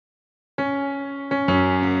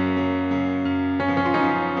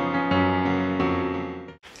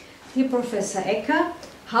Dear Professor Ecker,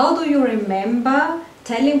 how do you remember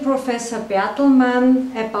telling Professor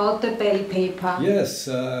Bertlmann about the Bell paper? Yes,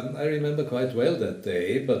 I remember quite well that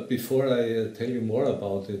day, but before I tell you more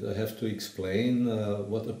about it, I have to explain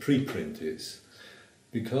what a preprint is.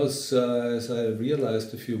 Because as I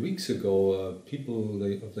realized a few weeks ago, people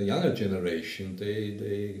of the younger generation,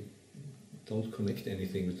 they don't connect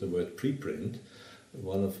anything with the word preprint.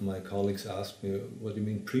 One of my colleagues asked me, what do you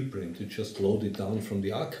mean preprint? You just load it down from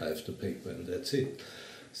the archive, the paper, and that's it.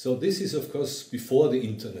 So this is, of course, before the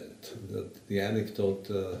internet. The anecdote,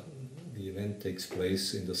 the event takes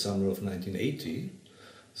place in the summer of 1980.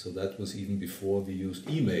 So that was even before we used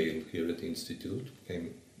email here at the Institute. It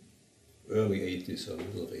came early 80s or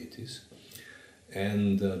middle of 80s.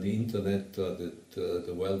 And the internet,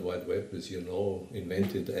 the World Wide Web, as you know,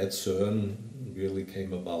 invented at CERN, really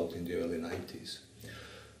came about in the early 90s.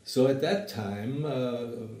 So at that time,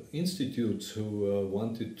 institutes who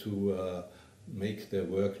wanted to make their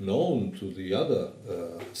work known to the other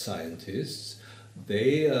scientists,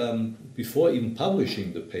 they, before even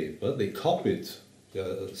publishing the paper, they copied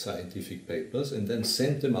the scientific papers and then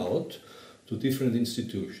sent them out to different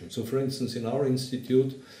institutions. So for instance, in our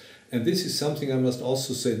institute, and this is something I must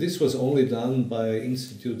also say, this was only done by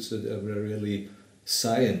institutes that were really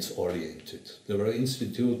science-oriented. There were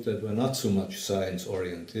institutes that were not so much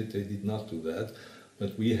science-oriented, they did not do that,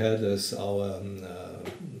 but we had as our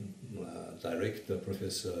director,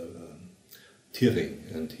 Professor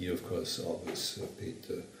Thiering, and he of course always paid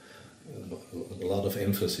a lot of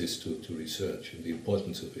emphasis to research and the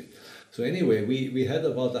importance of it. So anyway, we had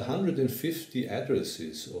about 150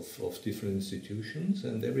 addresses of different institutions,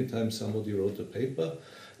 and every time somebody wrote a paper,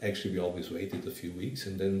 actually we always waited a few weeks,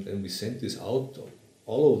 and then we sent this out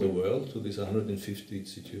all over the world to these 150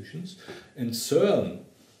 institutions. And CERN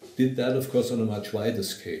did that, of course, on a much wider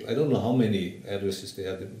scale. I don't know how many addresses they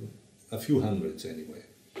had, a few hundreds anyway.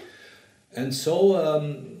 And so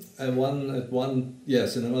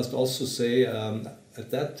yes, and I must also say, at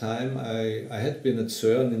that time I had been at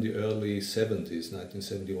CERN in the early 70s,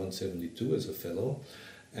 1971-72 as a fellow,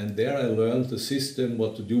 and there I learned the system,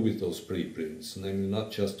 what to do with those preprints, namely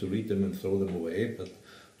not just to read them and throw them away, but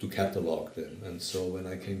to catalog them. And so when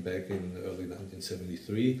I came back in early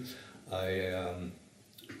 1973, I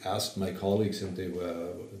asked my colleagues, and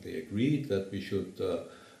they agreed that we should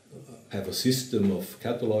have a system of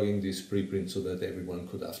cataloging these preprints so that everyone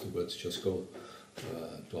could afterwards just go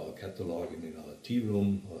to our catalog in our tea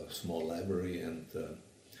room or a small library and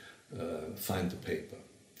find the paper.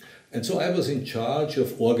 And so I was in charge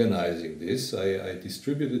of organizing this. I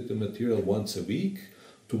distributed the material once a week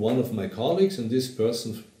to one of my colleagues, and this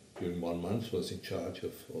person during 1 month was in charge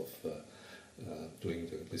of doing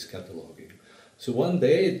this cataloging. So one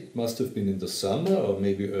day, it must have been in the summer or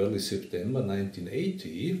maybe early September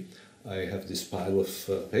 1980, I have this pile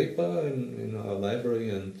of paper in our library,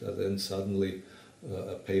 and then suddenly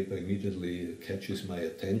a paper immediately catches my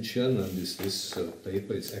attention, and this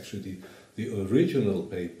paper is actually the original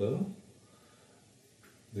paper.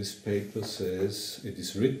 This paper says it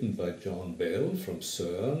is written by John Bell from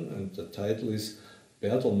CERN, and the title is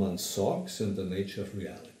Bertlmann's Socks and the Nature of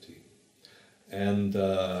Reality. And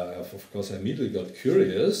of course I immediately got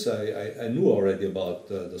curious. I knew already about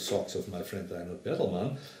the socks of my friend Gerhard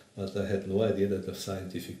Bertlmann, but I had no idea that a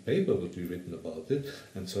scientific paper would be written about it.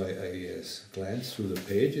 And so I glanced through the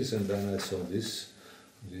pages, and then I saw this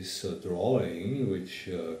drawing, which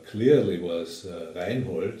clearly was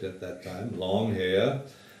Reinhold at that time, long hair,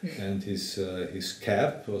 and his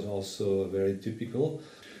cap was also very typical.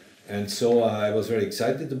 And so I was very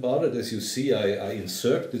excited about it. As you see, I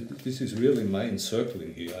inserted, this is really my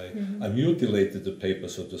encircling here. I mutilated the paper,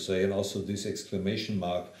 so to say, and also this exclamation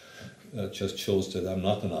mark just shows that I'm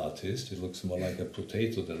not an artist. It looks more like a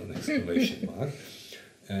potato than an exclamation mark.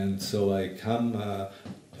 And so I come,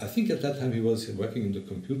 I think at that time he was working in the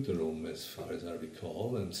computer room, as far as I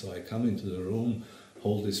recall, and so I come into the room,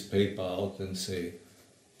 hold this paper out and say,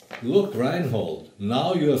 "Look, Reinhold,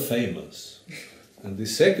 now you are famous." And the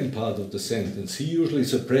second part of the sentence, he usually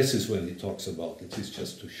suppresses when he talks about it. He's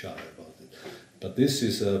just too shy about it. But this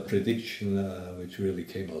is a prediction which really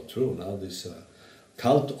came out true. Now this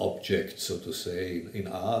cult object, so to say, in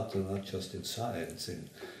art and not just in science.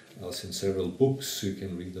 Also in several books you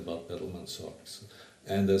can read about Bertlmann's socks.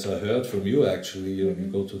 And as I heard from you, actually, you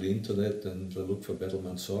go to the internet and look for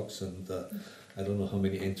Bertlmann's socks, and I don't know how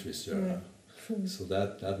many entries there are. So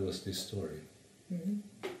that was this story.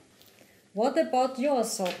 What about your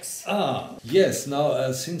socks? Yes.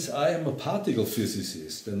 Now, since I am a particle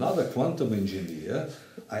physicist, another quantum engineer,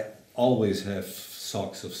 I always have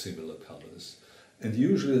socks of similar colors. And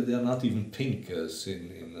usually they're not even pink, as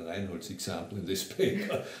in Reinhold's example in this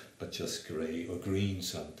paper, but just grey or green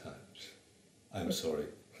sometimes. I'm sorry,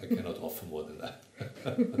 I cannot offer more than that.